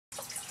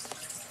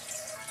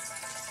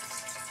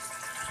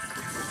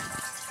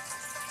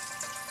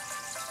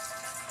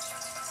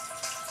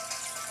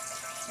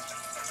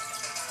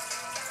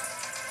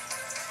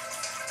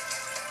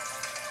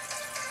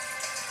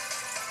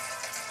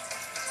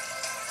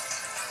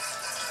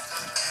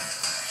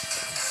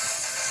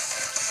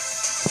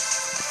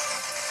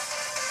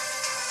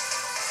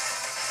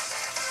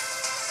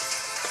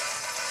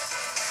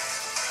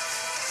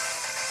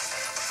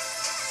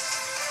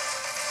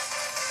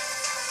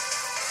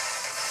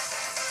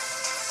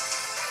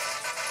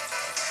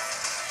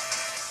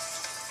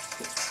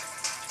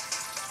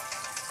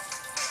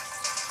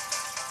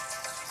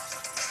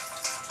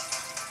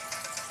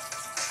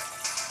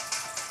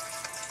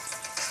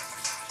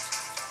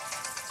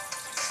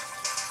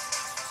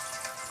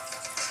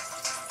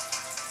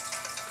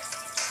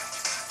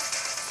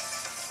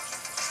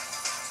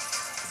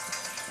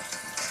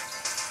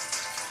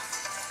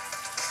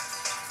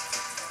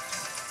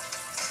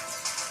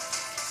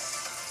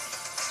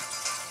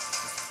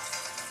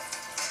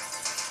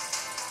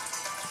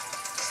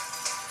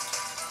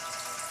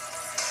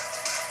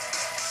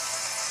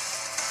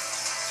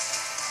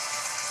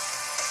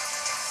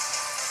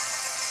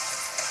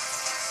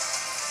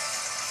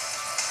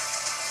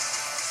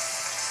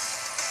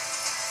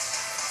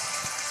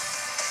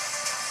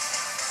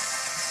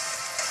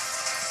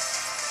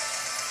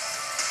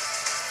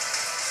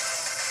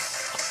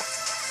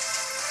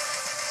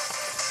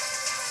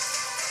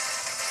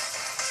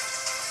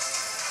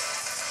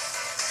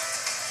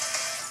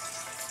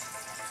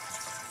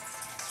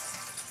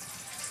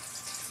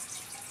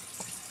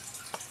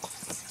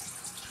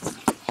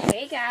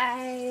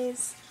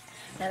guys,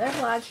 another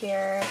vlog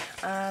here.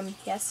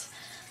 Yes,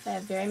 I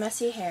have very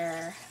messy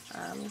hair.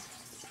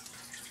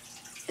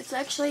 It's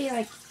actually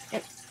like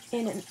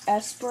in an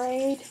S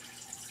braid,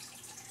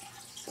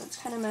 so it's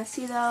kind of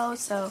messy though,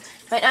 so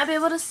you might not be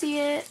able to see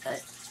it,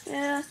 but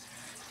yeah.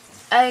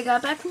 I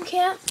got back from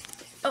camp,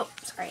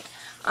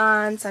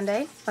 on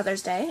Sunday,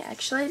 Mother's Day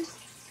actually,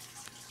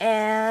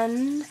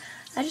 and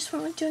I just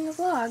went with doing a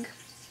vlog.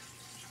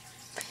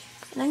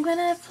 And I'm going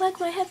to plug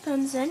my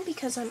headphones in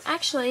because I'm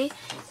actually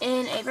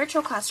in a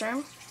virtual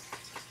classroom.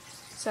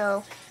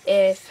 So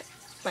if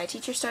my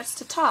teacher starts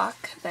to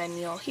talk, then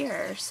you'll hear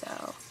her. So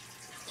I'm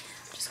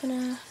just going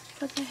to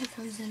plug my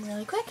headphones in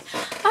really quick.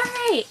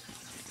 Alright.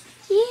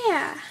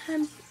 Yeah,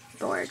 I'm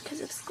bored because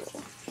of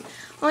school.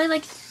 Only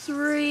like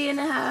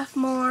 3.5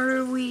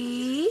 more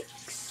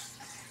weeks.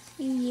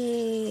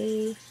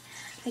 Yay.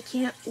 I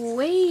can't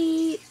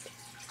wait.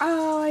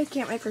 Oh, I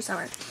can't wait for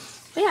summer.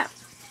 But yeah.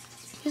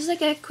 Just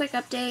like a quick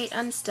update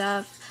on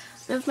stuff.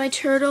 Move my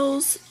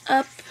turtles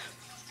up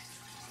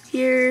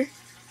here.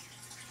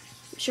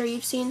 I'm sure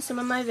you've seen some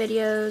of my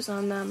videos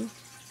on them.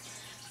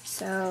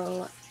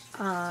 So,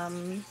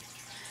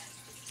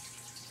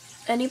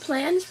 any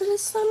plans for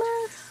this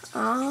summer?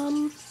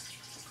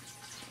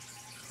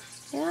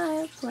 Yeah, I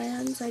have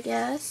plans, I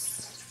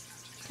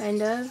guess.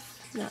 Kind of.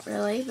 Not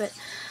really, but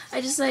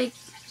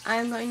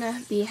I'm going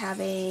to be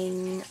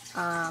having,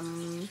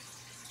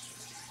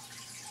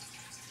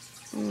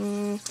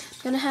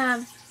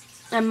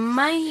 I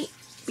might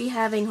be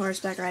having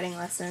horseback riding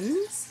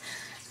lessons.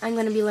 I'm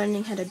going to be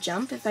learning how to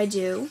jump if I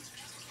do.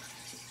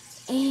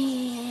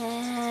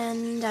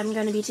 And I'm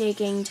going to be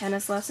taking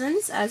tennis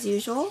lessons as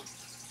usual.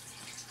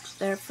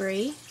 They're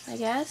free, I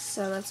guess,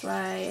 so that's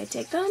why I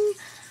take them.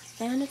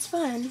 And it's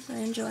fun. I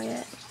enjoy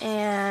it.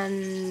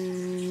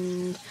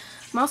 And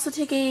I'm also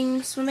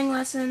taking swimming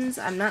lessons.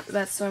 I'm not the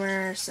best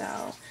swimmer,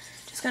 so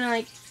just going to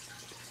like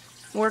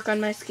work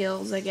on my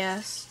skills, I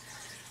guess.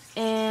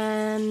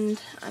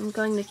 And I'm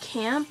going to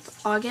camp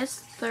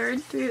August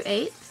 3rd through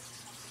 8th.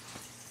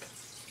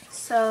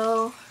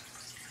 So,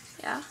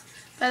 yeah.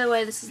 By the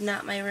way, this is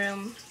not my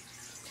room.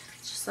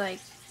 It's just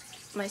like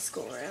my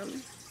school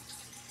room.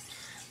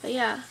 But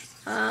yeah,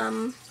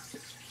 I'm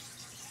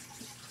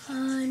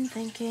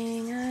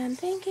thinking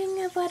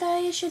of what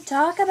I should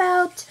talk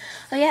about.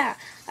 Oh yeah,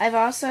 I've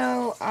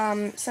also,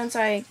 since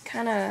I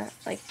kind of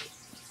like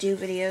do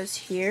videos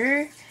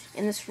here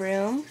in this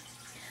room,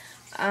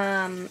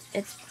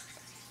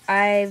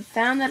 I've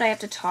found that I have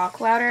to talk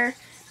louder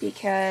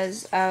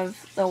because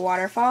of the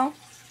waterfall.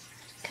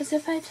 Because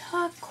if I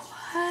talk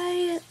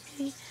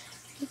quietly,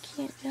 you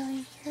can't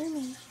really hear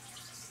me.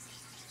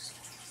 So,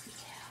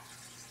 yeah.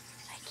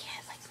 I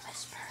can't, like,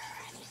 whisper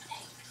or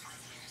anything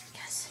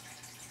because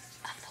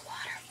of the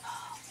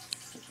waterfall.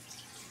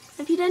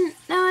 If you didn't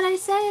know what I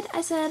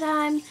said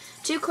I'm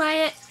too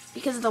quiet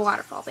because of the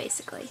waterfall,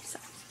 basically. So,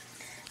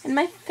 and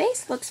my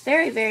face looks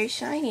very, very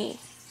shiny.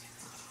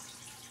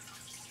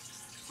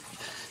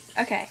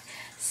 Okay,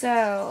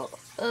 so,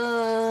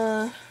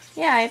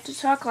 yeah, I have to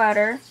talk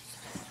louder.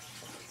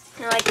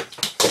 You're like,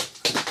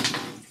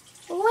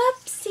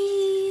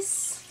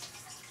 whoopsies.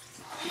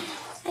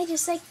 I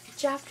just, like,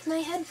 dropped my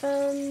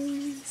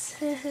headphones.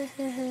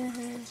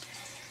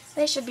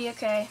 They should be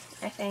okay,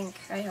 I think,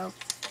 I hope.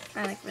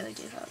 I, like, really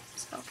do hope,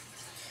 so.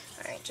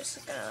 Alright,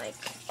 just gonna, like,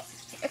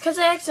 because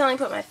I accidentally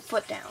put my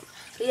foot down.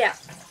 But, yeah.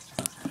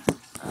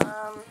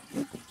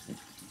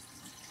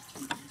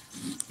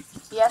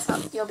 Yes,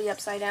 you'll be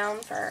upside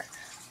down for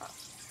a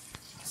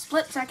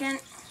split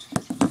second.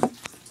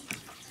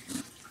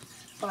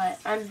 But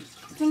I'm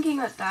thinking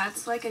that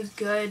that's like a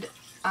good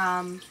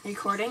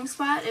recording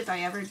spot if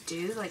I ever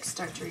do like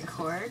start to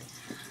record.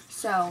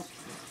 So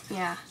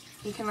yeah,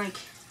 you can like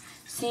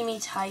see me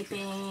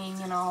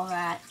typing and all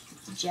that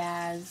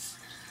jazz.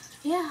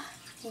 Yeah,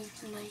 you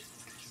can like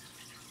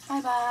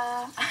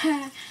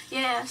bye-bye.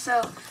 Yeah, so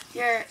if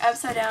you're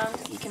upside down,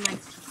 you can like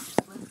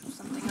flip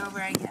something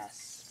over, I guess.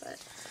 But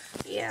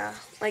yeah,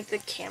 like the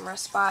camera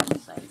spot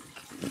is like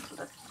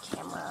the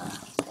camera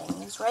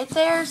thing is right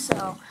there.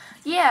 So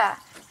yeah,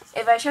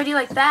 if I showed you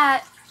like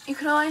that, you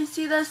could only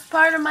see this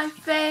part of my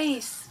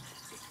face.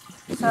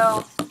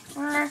 So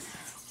I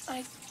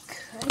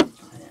could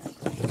put it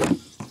like that.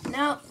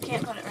 No,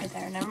 can't put it right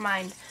there. Never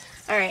mind.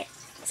 Alright,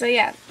 so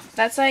yeah,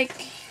 that's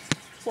like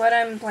what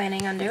I'm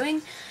planning on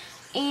doing.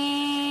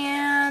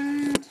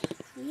 And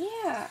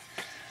yeah.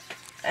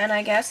 And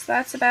I guess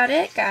that's about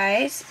it,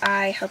 guys.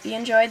 I hope you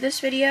enjoyed this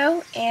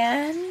video,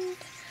 and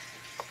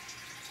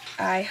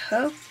I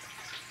hope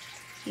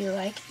you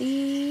like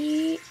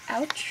the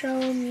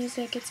outro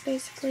music. It's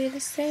basically the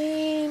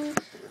same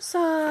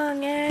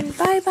song, and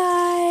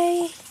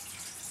bye-bye!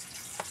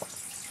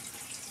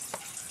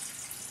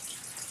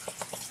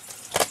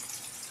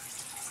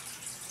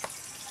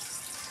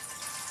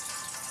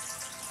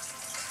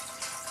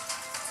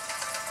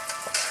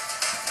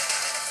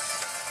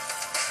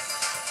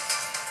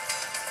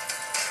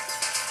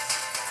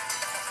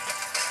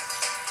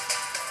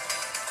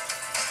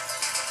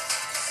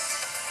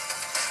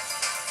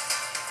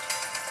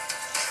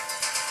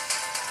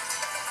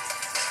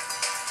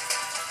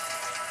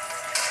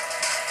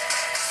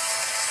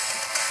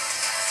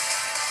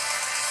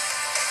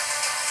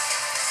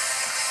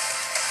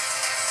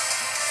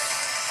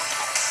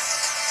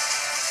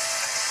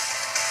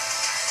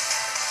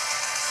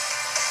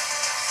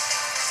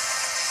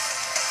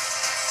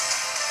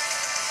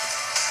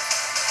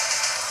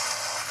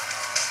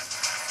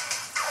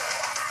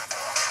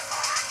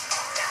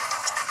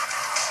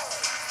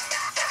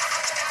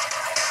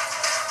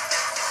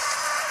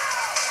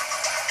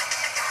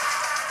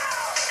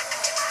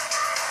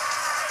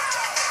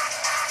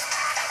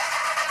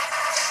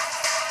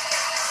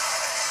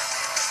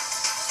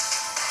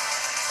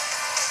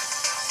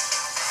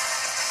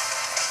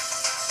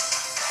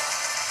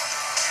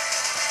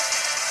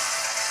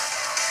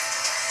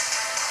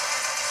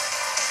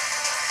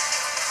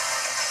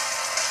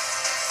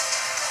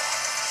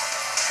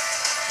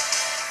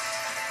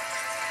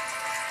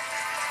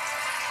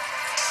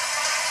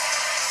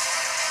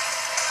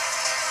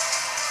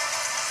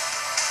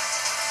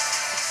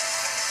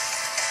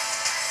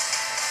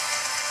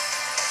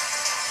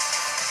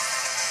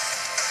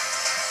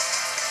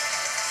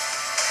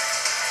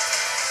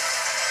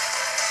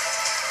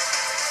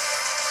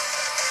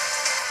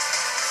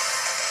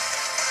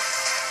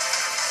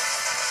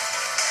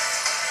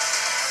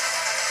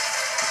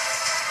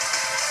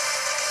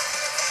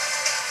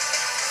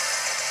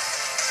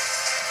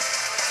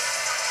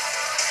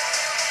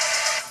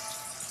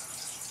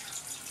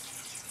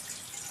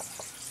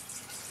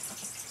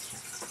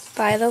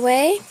 by the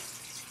way.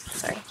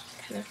 Sorry,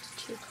 kind of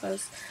too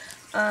close.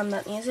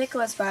 That music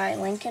was by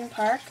Linkin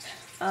Park.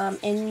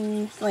 Lost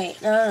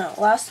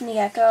in the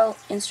Echo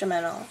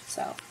instrumental.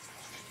 So,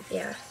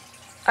 yeah.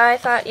 I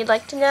thought you'd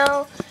like to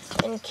know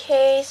in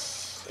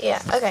case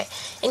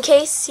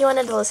you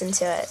wanted to listen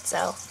to it.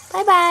 So,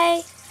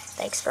 bye-bye.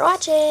 Thanks for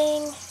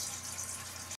watching.